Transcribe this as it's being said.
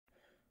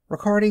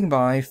Recording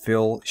by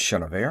Phil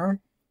Chenevert.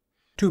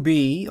 To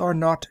Be or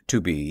Not to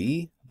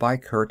Be by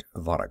Kurt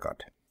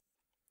Vonnegut.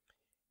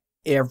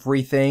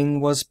 Everything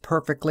was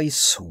perfectly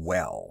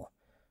swell.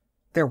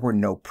 There were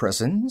no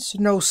prisons,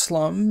 no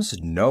slums,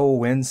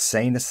 no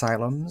insane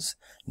asylums,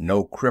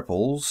 no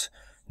cripples,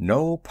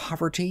 no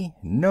poverty,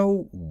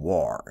 no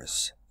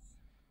wars.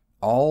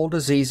 All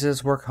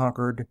diseases were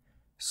conquered.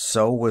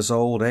 So was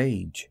old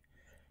age.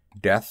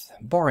 Death,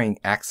 barring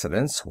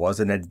accidents, was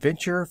an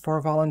adventure for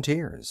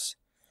volunteers.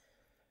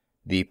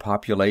 The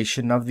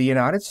population of the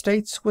United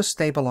States was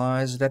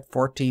stabilized at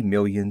 40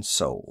 million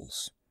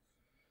souls.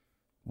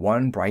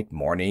 One bright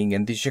morning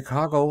in the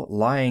Chicago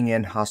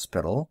lying-in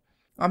hospital,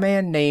 a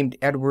man named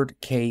Edward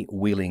K.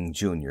 Wheeling,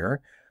 Jr.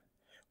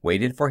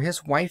 waited for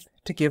his wife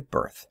to give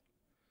birth.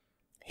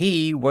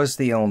 He was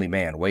the only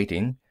man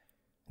waiting.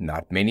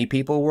 Not many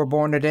people were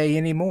born a day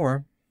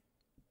anymore.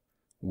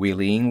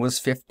 Wheeling was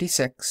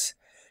 56,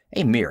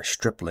 a mere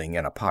stripling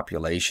in a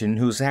population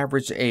whose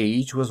average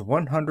age was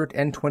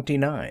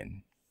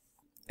 129.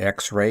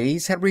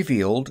 X-rays had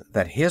revealed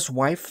that his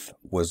wife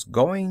was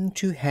going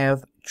to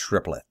have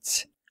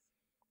triplets.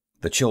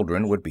 The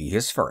children would be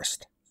his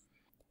first.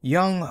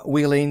 Young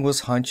Wheeling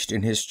was hunched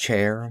in his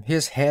chair,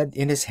 his head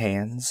in his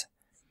hands.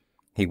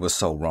 He was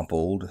so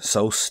rumpled,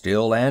 so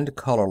still and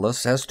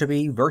colorless as to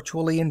be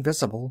virtually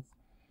invisible.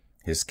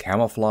 His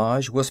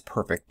camouflage was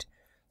perfect,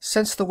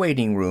 since the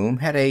waiting room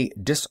had a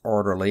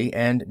disorderly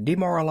and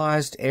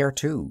demoralized air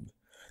too.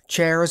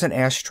 Chairs and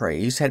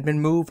ashtrays had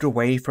been moved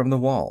away from the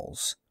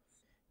walls.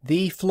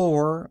 The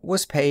floor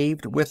was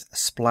paved with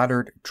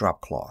splattered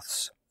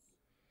dropcloths.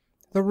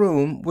 The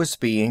room was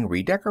being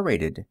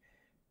redecorated.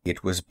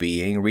 It was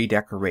being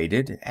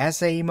redecorated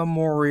as a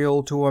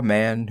memorial to a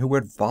man who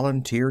had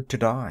volunteered to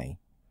die.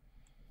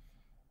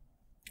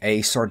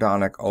 A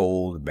sardonic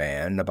old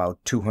man,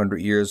 about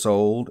 200 years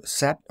old,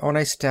 sat on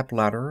a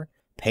stepladder,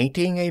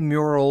 painting a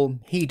mural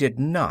he did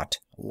not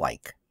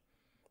like.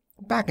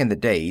 Back in the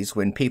days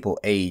when people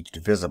aged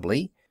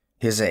visibly,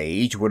 his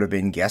age would have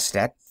been guessed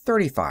at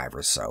 35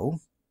 or so.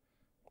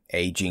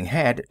 Aging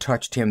had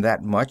touched him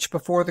that much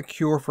before the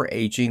cure for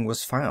aging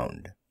was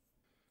found.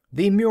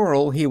 The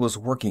mural he was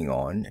working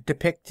on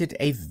depicted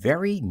a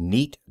very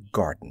neat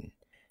garden.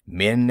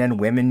 Men and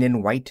women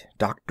in white,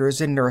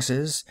 doctors and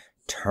nurses,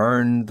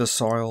 turned the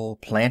soil,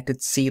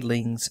 planted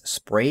seedlings,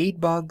 sprayed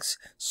bugs,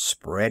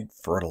 spread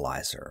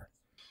fertilizer.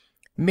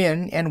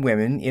 Men and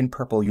women in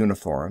purple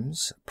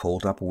uniforms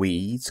pulled up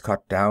weeds,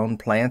 cut down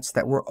plants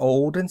that were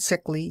old and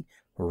sickly,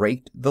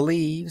 raked the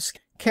leaves,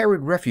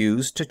 carried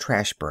refuse to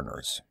trash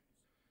burners.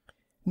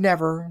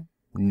 Never,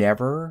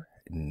 never,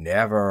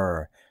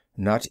 never,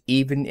 not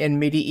even in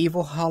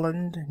medieval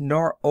Holland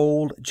nor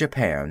old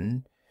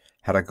Japan,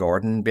 had a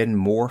garden been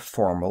more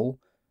formal,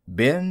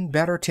 been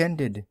better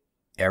tended.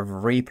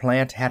 Every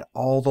plant had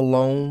all the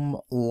loam,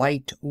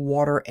 light,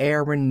 water,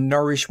 air, and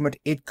nourishment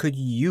it could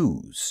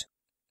use.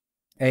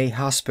 A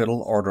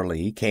hospital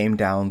orderly came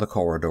down the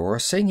corridor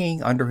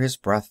singing under his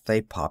breath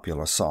a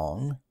popular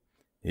song.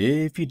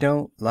 If you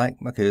don't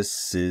like my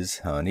kisses,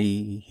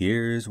 honey,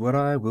 here's what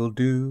I will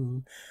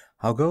do.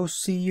 I'll go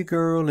see a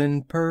girl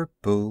in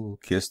purple,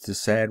 kiss the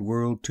sad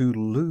world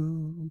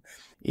toodaloo.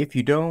 If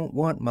you don't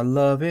want my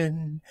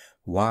lovin',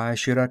 why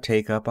should I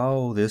take up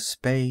all this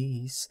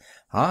space?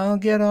 I'll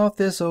get off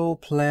this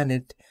old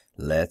planet,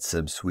 let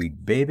some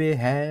sweet baby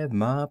have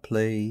my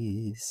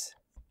place.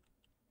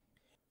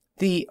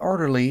 The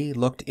orderly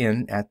looked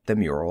in at the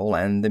mural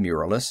and the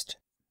muralist.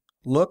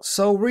 "Looks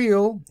so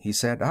real," he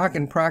said, "I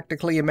can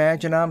practically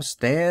imagine I'm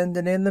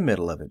standing in the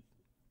middle of it."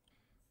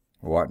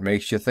 "What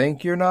makes you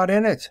think you're not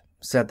in it?"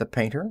 said the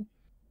painter.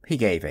 He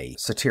gave a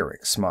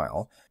satiric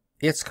smile.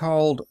 "It's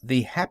called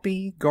The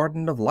Happy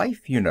Garden of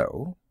Life, you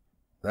know."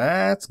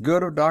 "That's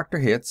good of Dr.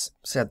 Hitz,"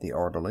 said the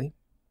orderly.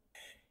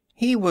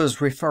 He was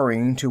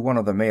referring to one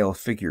of the male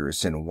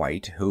figures in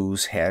white,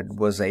 whose head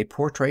was a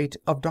portrait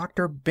of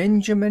Dr.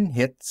 Benjamin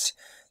Hitz,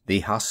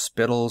 the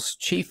hospital's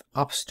chief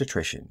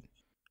obstetrician.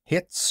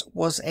 Hitz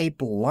was a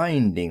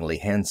blindingly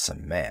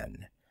handsome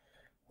man.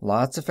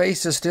 "Lots of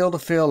faces still to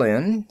fill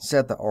in,"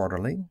 said the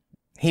orderly.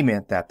 He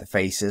meant that the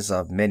faces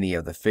of many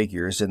of the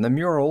figures in the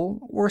mural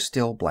were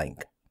still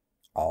blank.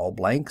 All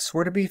blanks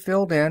were to be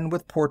filled in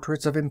with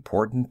portraits of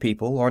important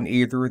people on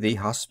either the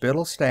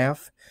hospital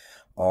staff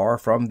or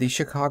from the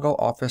Chicago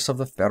office of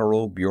the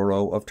Federal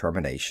Bureau of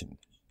Termination.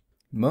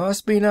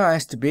 "Must be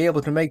nice to be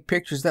able to make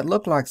pictures that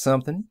look like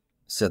something,"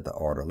 said the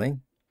orderly.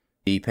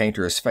 The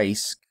painter's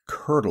face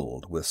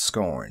curdled with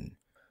scorn.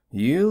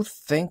 "You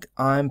think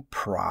I'm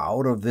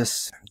proud of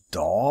this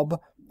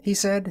daub?" he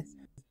said.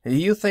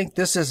 "You think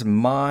this is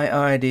my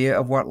idea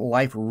of what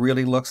life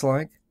really looks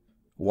like?"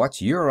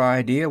 "What's your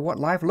idea of what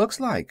life looks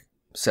like?"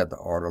 said the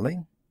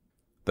orderly.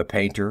 The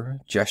painter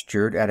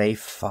gestured at a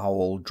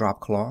foul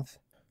dropcloth.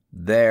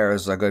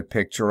 "There's a good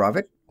picture of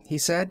it," he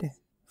said.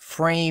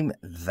 "Frame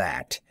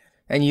that,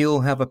 and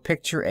you'll have a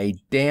picture a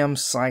damn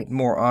sight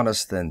more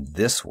honest than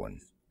this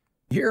one."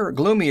 "You're a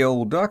gloomy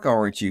old duck,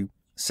 aren't you?"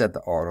 said the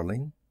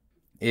orderly.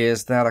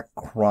 "Is that a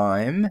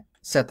crime?"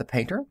 said the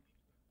painter.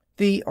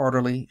 The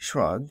orderly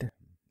shrugged.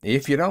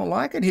 "If you don't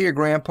like it here,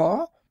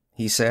 Grandpa,"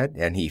 he said,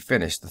 and he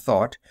finished the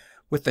thought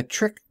with the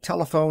trick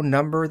telephone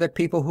number that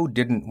people who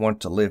didn't want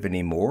to live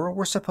any more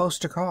were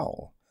supposed to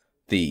call.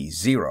 The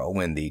 0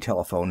 in the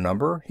telephone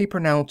number he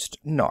pronounced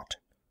naught.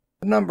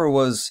 The number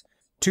was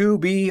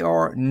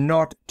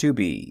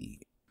 2BR02B.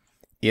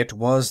 It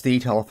was the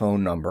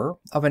telephone number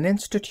of an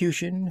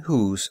institution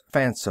whose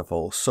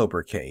fanciful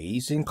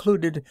sobriquets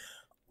included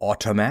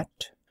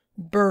Automat,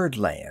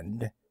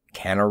 Birdland,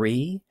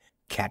 Cannery,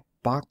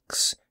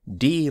 Catbox,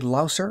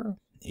 De-louser,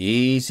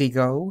 Easy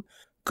Go,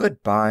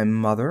 Goodbye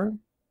Mother,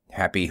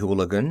 Happy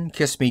Hooligan,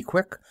 Kiss Me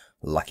Quick,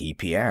 Lucky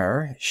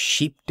Pierre,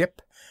 Sheep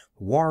Dip,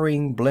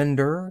 Warring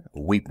Blender,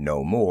 Weep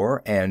No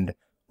More, and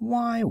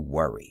Why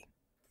Worry?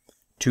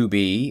 To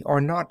be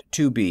or not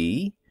to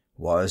be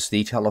was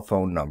the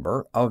telephone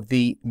number of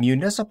the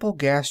municipal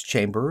gas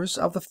chambers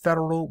of the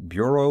Federal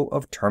Bureau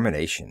of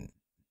Termination.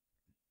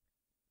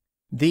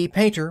 The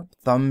painter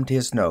thumbed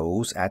his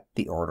nose at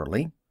the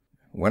orderly.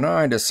 "When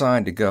I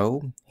decide to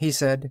go," he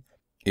said,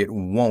 "it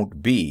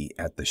won't be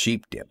at the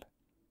Sheep Dip."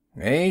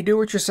 "A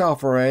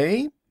do-it-yourselfer,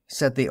 eh?"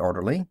 said the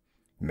orderly.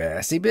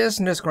 "Messy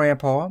business,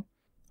 Grandpa.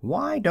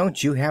 Why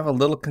don't you have a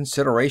little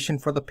consideration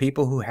for the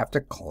people who have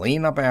to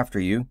clean up after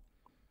you?"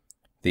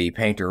 The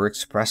painter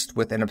expressed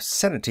with an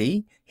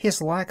obscenity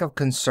his lack of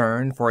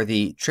concern for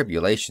the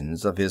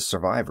tribulations of his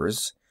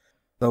survivors.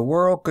 "The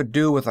world could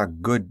do with a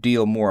good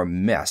deal more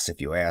mess, if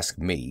you ask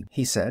me,"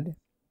 he said.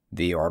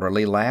 The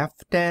orderly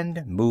laughed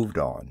and moved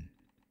on.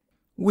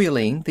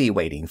 Wheeling, the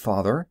waiting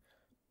father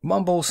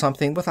mumbled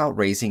something without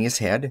raising his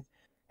head,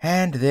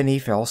 and then he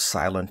fell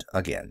silent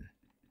again.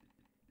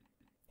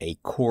 A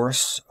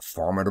coarse,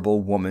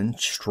 formidable woman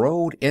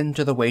strode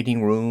into the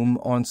waiting room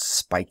on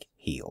spike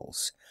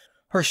heels.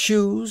 Her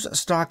shoes,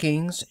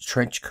 stockings,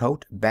 trench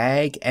coat,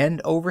 bag, and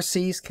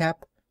overseas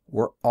cap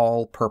were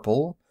all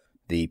purple,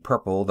 the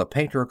purple the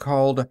painter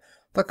called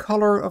the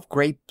color of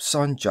grapes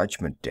on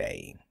Judgment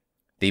Day.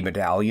 The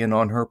medallion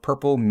on her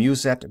purple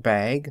musette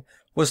bag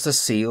was the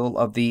seal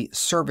of the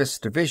Service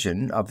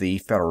Division of the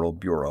Federal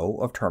Bureau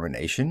of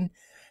Termination,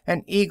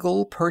 an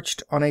eagle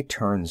perched on a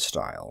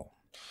turnstile.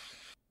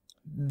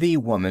 The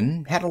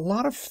woman had a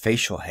lot of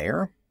facial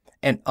hair,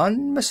 an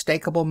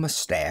unmistakable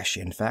mustache,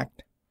 in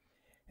fact.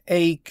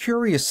 A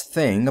curious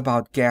thing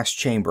about gas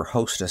chamber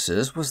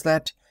hostesses was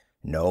that,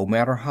 no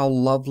matter how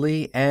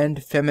lovely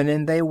and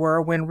feminine they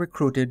were when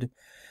recruited,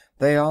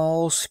 they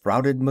all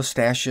sprouted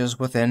mustaches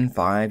within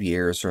 5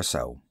 years or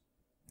so.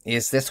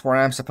 "Is this where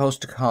I'm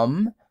supposed to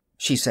come?"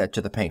 she said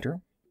to the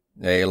painter.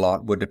 "A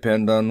lot would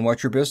depend on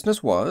what your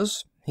business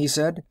was," he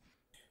said.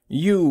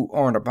 "You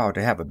aren't about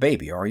to have a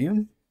baby, are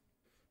you?"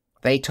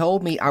 "They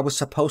told me I was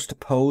supposed to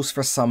pose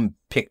for some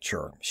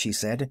picture," she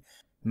said.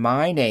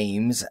 "My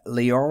name's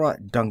Leora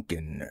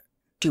Duncan."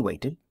 She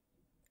waited.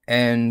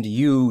 "And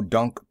you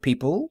dunk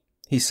people?"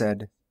 he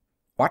said.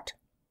 "What?"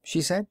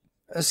 she said.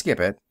 "Skip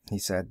it," he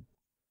said.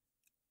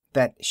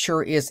 "That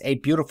sure is a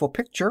beautiful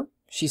picture,"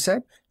 she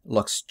said.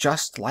 "Looks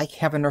just like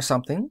heaven or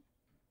something."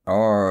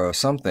 "Or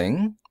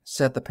something,"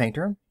 said the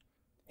painter.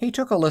 He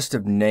took a list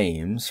of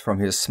names from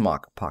his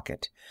smock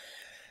pocket.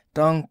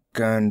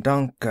 "Duncan,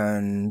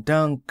 Duncan,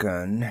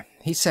 Duncan,"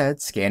 he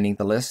said, scanning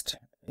the list.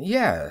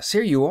 "Yes,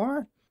 here you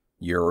are.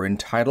 You're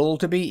entitled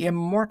to be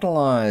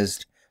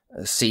immortalized.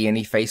 See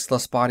any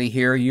faceless body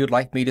here you'd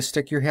like me to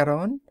stick your head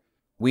on?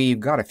 We've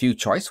got a few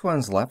choice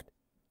ones left."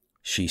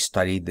 She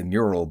studied the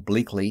mural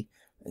bleakly.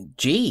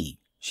 "Gee,"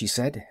 she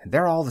said,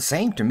 "they're all the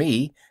same to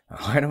me.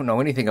 I don't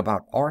know anything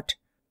about art."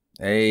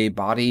 "A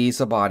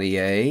body's a body,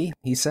 eh?"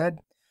 he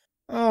said.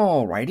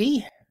 "All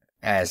righty.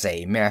 As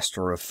a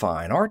master of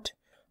fine art,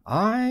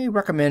 I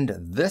recommend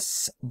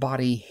this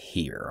body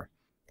here."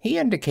 He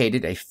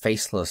indicated a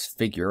faceless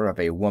figure of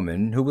a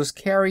woman who was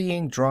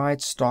carrying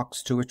dried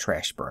stalks to a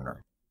trash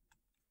burner.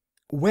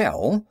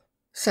 "Well,"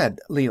 said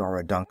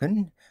Leora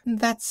Duncan,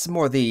 "that's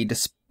more the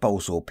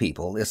disposal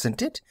people,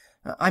 isn't it?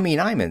 I mean,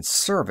 I'm in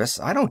service.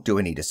 I don't do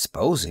any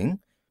disposing."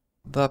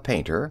 The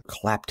painter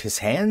clapped his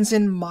hands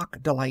in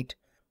mock delight.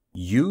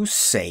 "You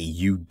say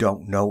you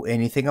don't know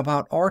anything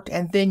about art,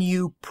 and then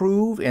you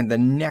prove in the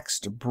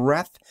next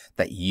breath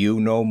that you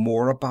know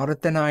more about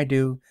it than I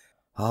do.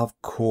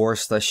 Of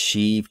course the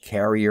sheave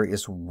carrier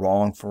is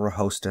wrong for a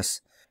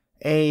hostess.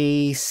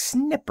 A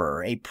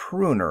snipper, a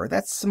pruner,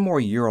 that's more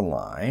your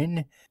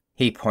line."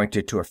 He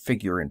pointed to a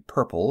figure in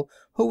purple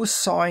who was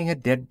sawing a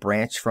dead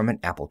branch from an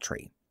apple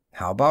tree.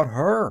 "How about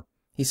her?"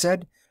 he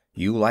said.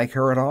 "You like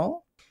her at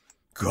all?"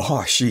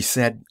 "Gosh," she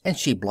said, and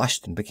she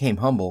blushed and became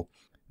humble.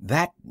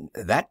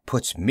 That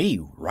puts me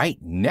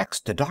right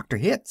next to Dr.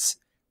 Hitz."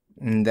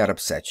 "That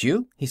upsets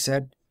you?" he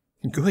said.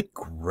 "Good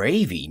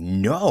gravy,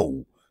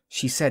 no,"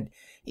 she said.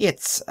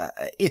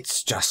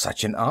 It's just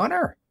such an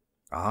honor."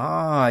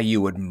 "Ah,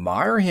 you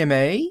admire him,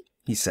 eh?"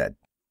 he said.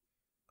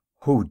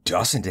 "Who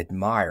doesn't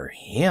admire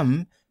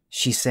him?"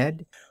 she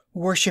said,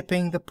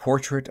 worshipping the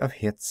portrait of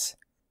Hitz.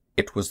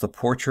 It was the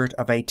portrait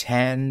of a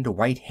tanned,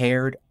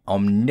 white-haired,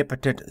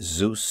 omnipotent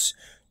Zeus,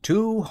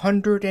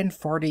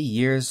 240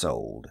 years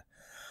old.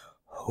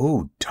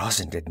 "Who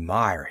doesn't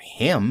admire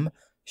him?"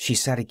 she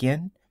said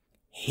again.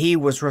 "He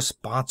was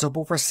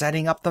responsible for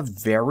setting up the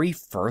very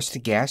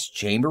first gas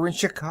chamber in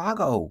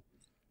Chicago."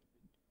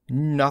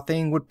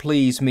 "Nothing would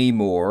please me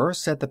more,"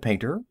 said the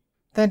painter,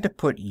 "than to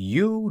put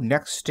you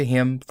next to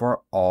him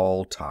for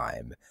all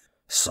time.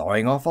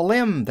 Sawing off a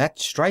limb, that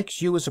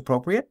strikes you as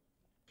appropriate?"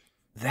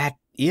 "That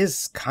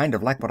is kind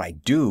of like what I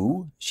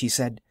do," she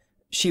said.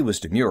 She was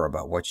demure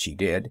about what she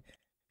did.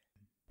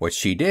 What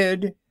she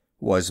did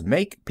was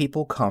make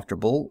people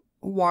comfortable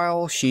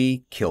while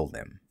she killed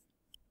them.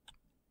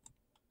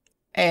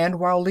 And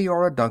while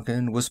Leora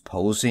Duncan was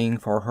posing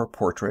for her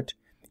portrait,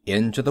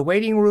 into the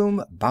waiting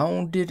room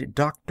bounded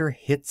Dr.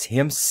 Hitz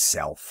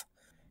himself.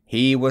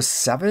 He was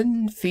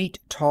 7 feet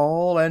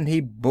tall, and he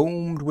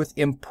boomed with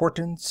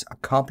importance,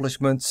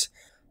 accomplishments,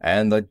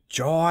 and the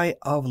joy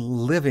of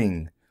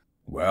living.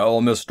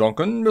 "Well, Miss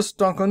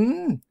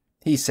Duncan,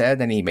 he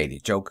said, and he made a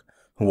joke.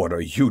 "What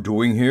are you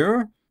doing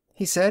here?"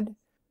 he said.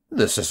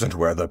 "This isn't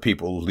where the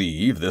people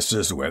leave, this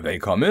is where they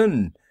come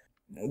in."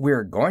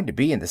 "We're going to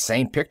be in the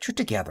same picture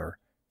together,"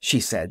 she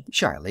said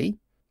shyly.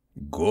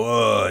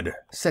 "Good,"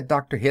 said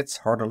Dr. Hitz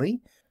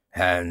heartily.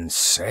 "And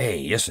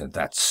say, isn't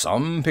that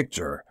some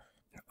picture?"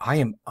 "I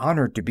am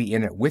honored to be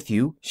in it with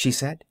you," she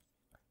said.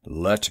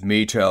 "Let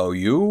me tell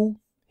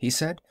you," he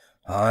said,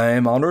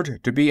 "I'm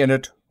honored to be in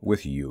it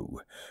with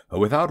you.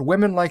 Without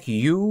women like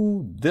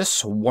you,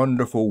 this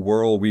wonderful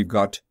world we've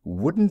got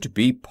wouldn't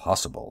be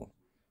possible."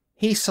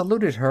 He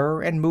saluted her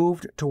and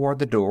moved toward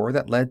the door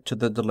that led to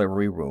the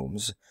delivery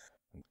rooms.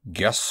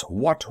 "Guess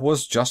what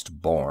was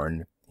just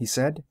born?" he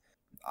said.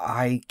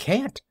 "I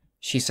can't,"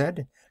 she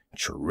said.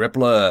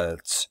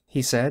 "Triplets,"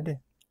 he said.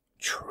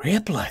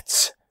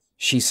 "Triplets,"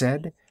 she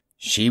said.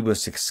 She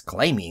was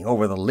exclaiming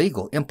over the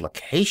legal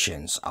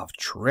implications of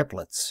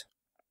triplets.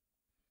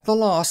 The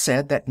law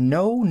said that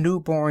no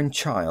newborn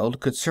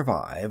child could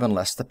survive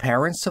unless the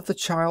parents of the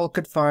child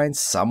could find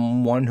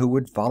someone who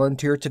would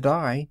volunteer to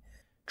die.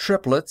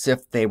 Triplets,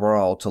 if they were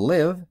all to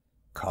live,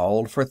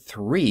 called for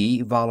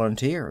 3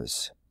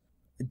 volunteers.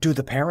 "Do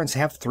the parents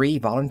have 3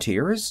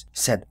 volunteers?"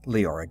 said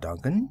Leora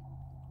Duncan.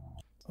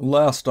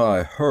 "Last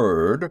I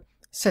heard,"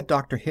 said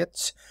Dr.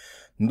 Hitz,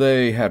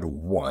 "they had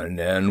 1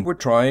 and were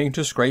trying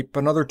to scrape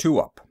another 2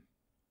 up."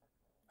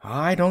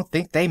 "I don't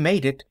think they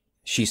made it,"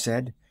 she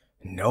said.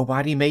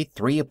 "Nobody made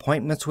 3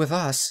 appointments with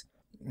us.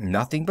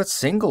 Nothing but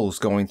singles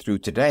going through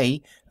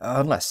today,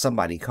 unless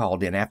somebody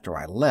called in after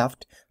I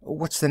left.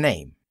 What's the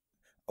name?"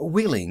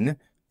 "Wheeling,"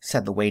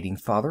 said the waiting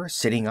father,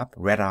 sitting up,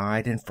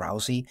 red-eyed and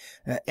frowsy.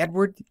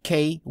 "Edward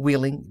K.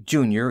 Wheeling,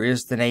 Jr.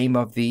 is the name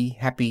of the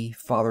happy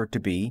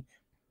father-to-be."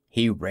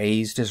 He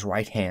raised his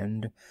right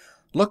hand,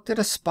 looked at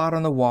a spot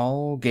on the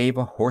wall, gave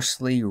a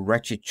hoarsely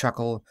wretched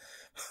chuckle.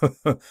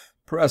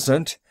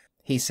 "Present,"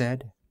 he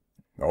said.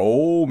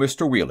 "Oh,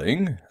 Mr.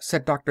 Wheeling,"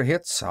 said Dr.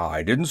 Hitz,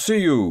 "I didn't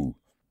see you."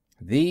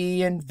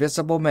 "The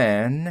Invisible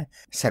Man,"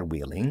 said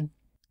Wheeling.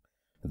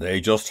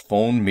 "They just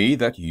phoned me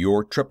that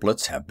your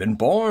triplets have been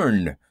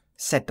born,"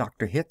 said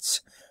Dr.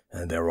 Hitz.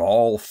 "They're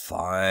all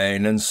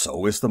fine, and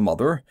so is the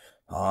mother.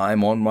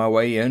 I'm on my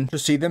way in to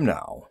see them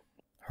now."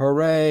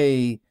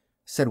 "Hooray,"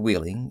 said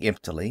Wheeling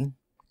emptily.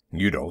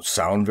 "You don't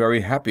sound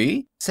very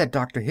happy," said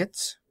Dr.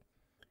 Hitz.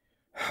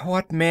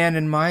 "What man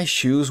in my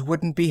shoes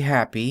wouldn't be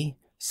happy?"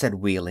 said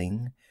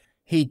Wheeling.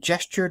 He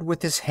gestured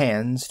with his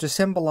hands to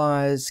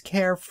symbolize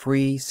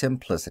carefree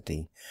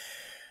simplicity.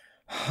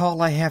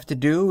 "All I have to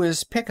do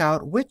is pick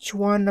out which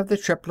one of the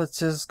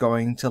triplets is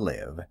going to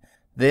live,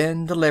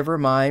 then deliver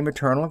my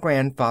maternal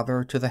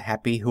grandfather to the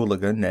happy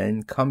hooligan,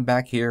 and come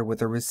back here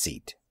with a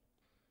receipt."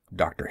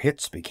 Dr.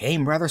 Hitz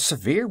became rather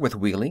severe with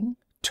Wheeling,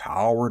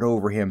 towered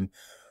over him.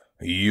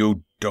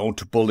 "You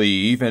don't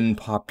believe in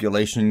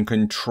population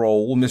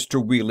control,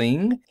 Mr.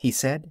 Wheeling?" he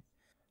said.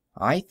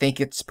 "I think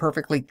it's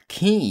perfectly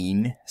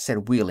keen,"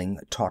 said Wheeling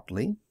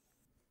tautly.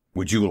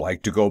 "Would you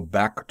like to go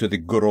back to the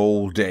good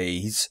old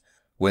days,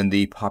 when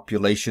the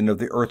population of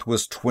the Earth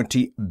was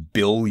 20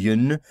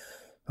 billion,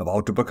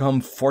 about to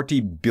become 40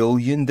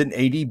 billion, then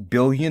 80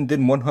 billion,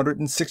 then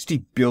 160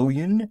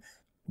 billion?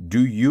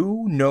 Do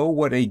you know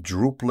what a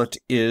druplet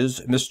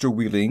is, Mr.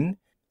 Wheeling?"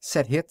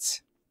 said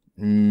Hitz.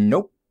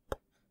 "Nope,"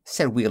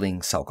 said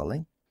Wheeling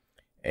sulkily.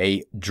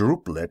 "A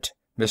druplet,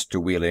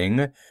 Mr.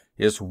 Wheeling,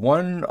 is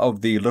one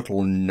of the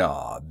little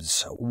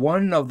knobs,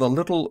 one of the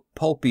little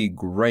pulpy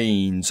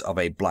grains of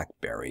a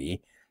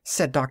blackberry,"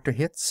 said Dr.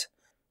 Hitz.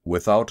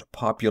 "Without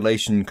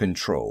population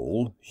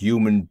control,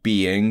 human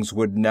beings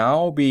would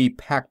now be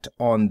packed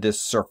on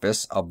this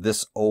surface of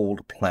this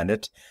old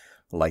planet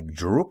like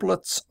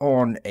druplets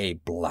on a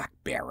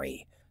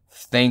blackberry.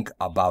 Think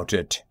about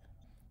it."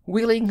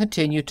 Wheeling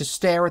continued to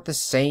stare at the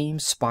same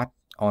spot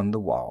on the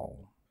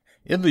wall.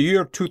 "In the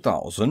year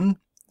 2000,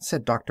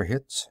 said Dr.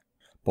 Hitz,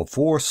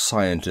 "before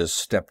scientists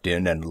stepped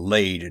in and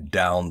laid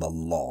down the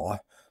law,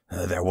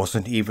 there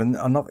wasn't even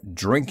enough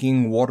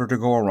drinking water to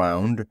go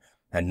around,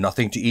 and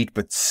nothing to eat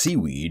but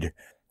seaweed,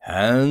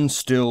 and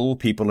still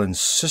people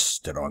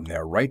insisted on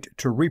their right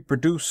to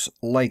reproduce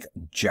like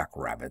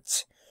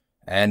jackrabbits.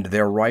 And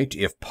their right,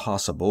 if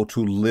possible,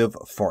 to live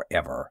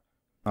forever.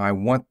 I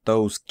want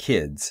those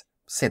kids,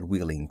 said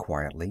Wheeling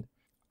quietly.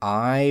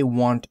 I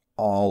want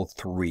all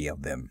 3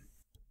 of them.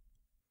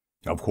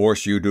 Of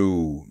course you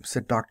do,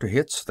 said Dr.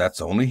 Hitz.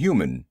 That's only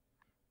human.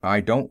 I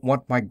don't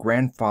want my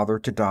grandfather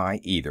to die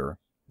either,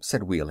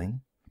 said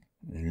Wheeling.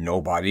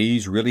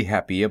 Nobody's really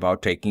happy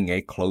about taking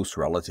a close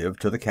relative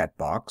to the cat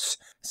box,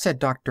 said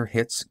Dr.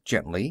 Hitz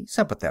gently,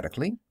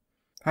 sympathetically.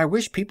 I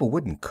wish people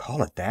wouldn't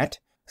call it that,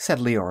 said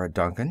Leora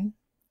Duncan.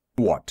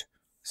 What?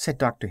 Said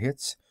Dr.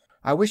 Hitz.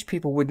 I wish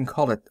people wouldn't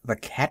call it the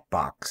cat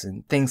box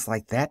and things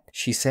like that,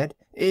 she said.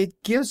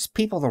 It gives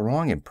people the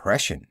wrong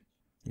impression.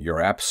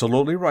 You're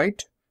absolutely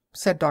right,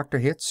 said Dr.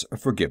 Hitz.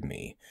 Forgive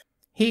me.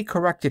 He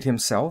corrected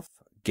himself,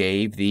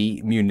 gave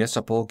the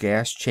municipal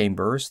gas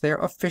chambers their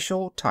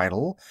official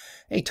title,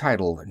 a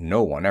title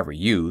no one ever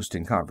used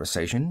in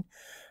conversation.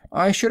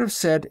 I should have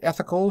said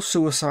Ethical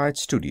Suicide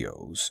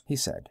Studios, he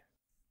said.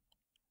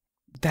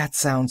 That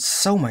sounds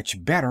so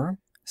much better,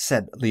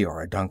 said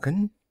Leora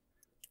Duncan.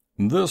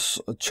 This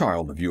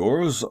child of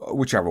yours,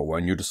 whichever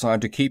one you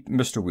decide to keep,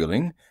 Mr.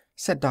 Wheeling,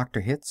 said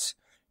Dr. Hitz,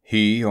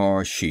 he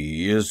or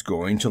she is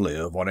going to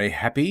live on a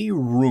happy,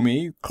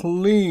 roomy,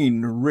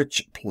 clean,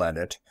 rich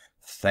planet,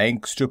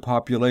 thanks to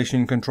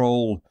population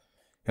control,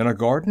 in a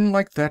garden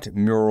like that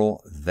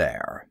mural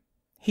there.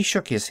 He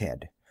shook his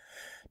head.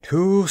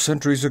 2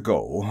 centuries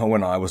ago,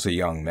 when I was a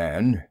young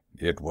man,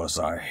 it was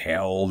a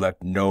hell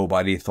that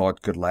nobody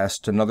thought could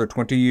last another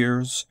 20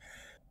 years.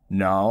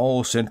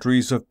 Now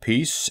centuries of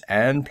peace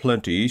and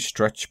plenty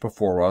stretch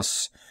before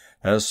us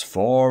as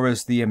far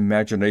as the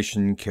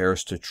imagination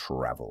cares to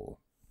travel.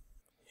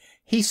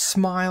 He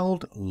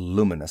smiled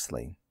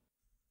luminously.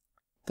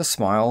 The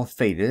smile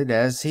faded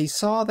as he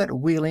saw that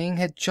Wheeling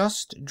had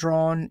just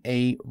drawn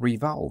a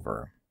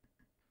revolver.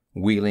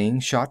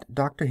 Wheeling shot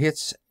Dr.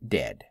 Hitz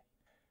dead.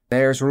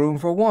 There's room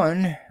for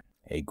one,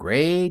 a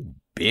great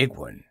big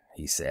one,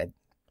 he said.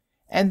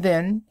 And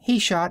then he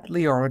shot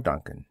Leora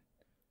Duncan.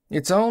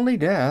 It's only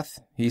death,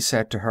 he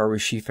said to her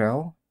as she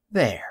fell.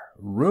 There,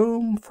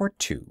 room for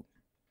 2.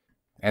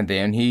 And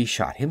then he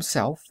shot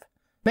himself,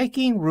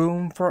 making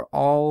room for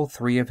all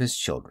 3 of his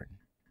children.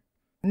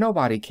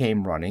 Nobody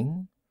came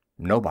running.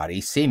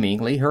 Nobody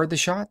seemingly heard the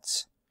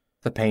shots.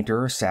 The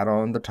painter sat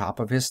on the top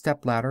of his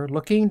stepladder,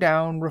 looking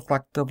down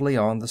reflectively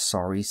on the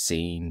sorry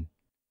scene.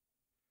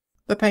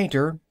 The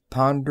painter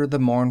pondered the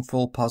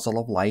mournful puzzle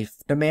of life,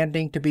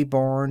 demanding to be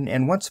born,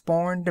 and once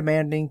born,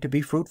 demanding to be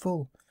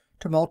fruitful,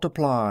 to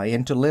multiply,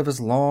 and to live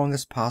as long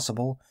as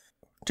possible,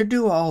 to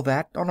do all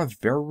that on a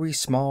very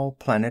small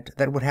planet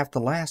that would have to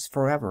last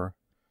forever.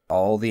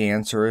 All the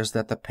answers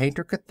that the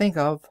painter could think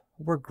of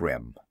were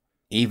grim.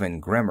 Even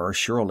grimmer,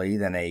 surely,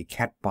 than a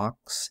cat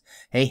box,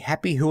 a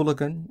happy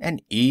hooligan, an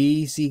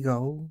easy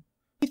go.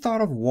 He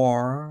thought of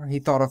war, he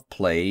thought of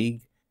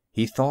plague,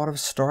 he thought of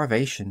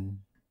starvation.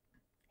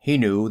 He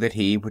knew that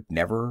he would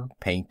never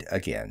paint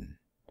again.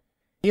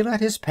 He let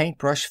his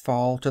paintbrush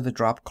fall to the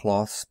drop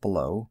cloths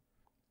below.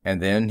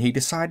 And then he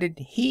decided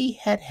he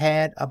had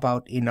had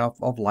about enough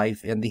of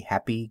life in the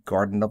happy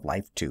garden of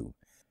life, too.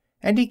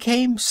 And he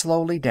came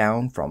slowly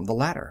down from the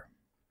ladder.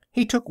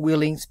 He took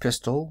Wheeling's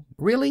pistol,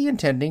 really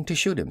intending to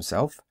shoot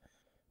himself,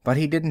 but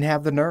he didn't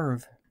have the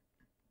nerve.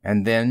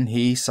 And then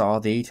he saw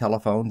the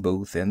telephone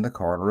booth in the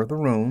corner of the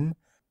room.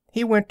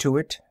 He went to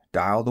it,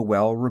 dialed the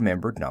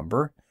well-remembered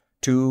number,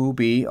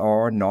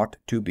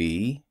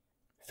 2BR02B.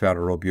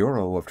 Federal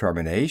Bureau of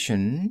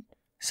Termination,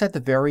 said the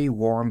very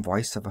warm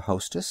voice of a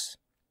hostess.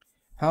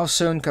 How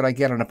soon could I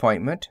get an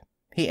appointment?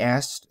 He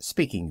asked,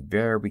 speaking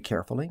very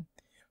carefully.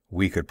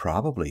 We could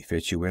probably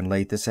fit you in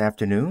late this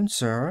afternoon,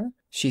 sir,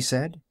 she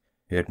said.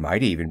 It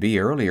might even be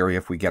earlier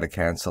if we get a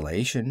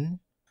cancellation.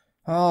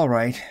 All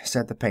right,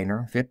 said the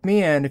painter. Fit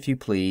me in, if you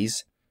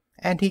please.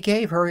 And he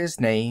gave her his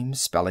name,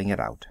 spelling it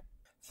out.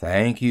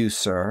 Thank you,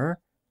 sir,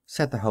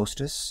 said the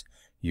hostess.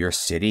 Your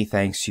city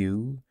thanks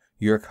you.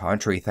 Your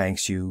country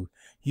thanks you.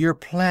 Your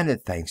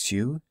planet thanks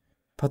you.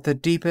 But the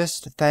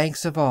deepest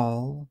thanks of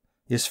all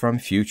is from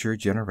future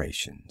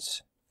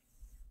generations.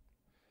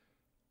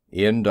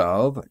 End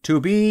of To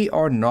Be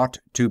or Not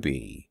to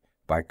Be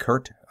by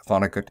Kurt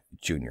Vonnegut,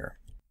 Jr.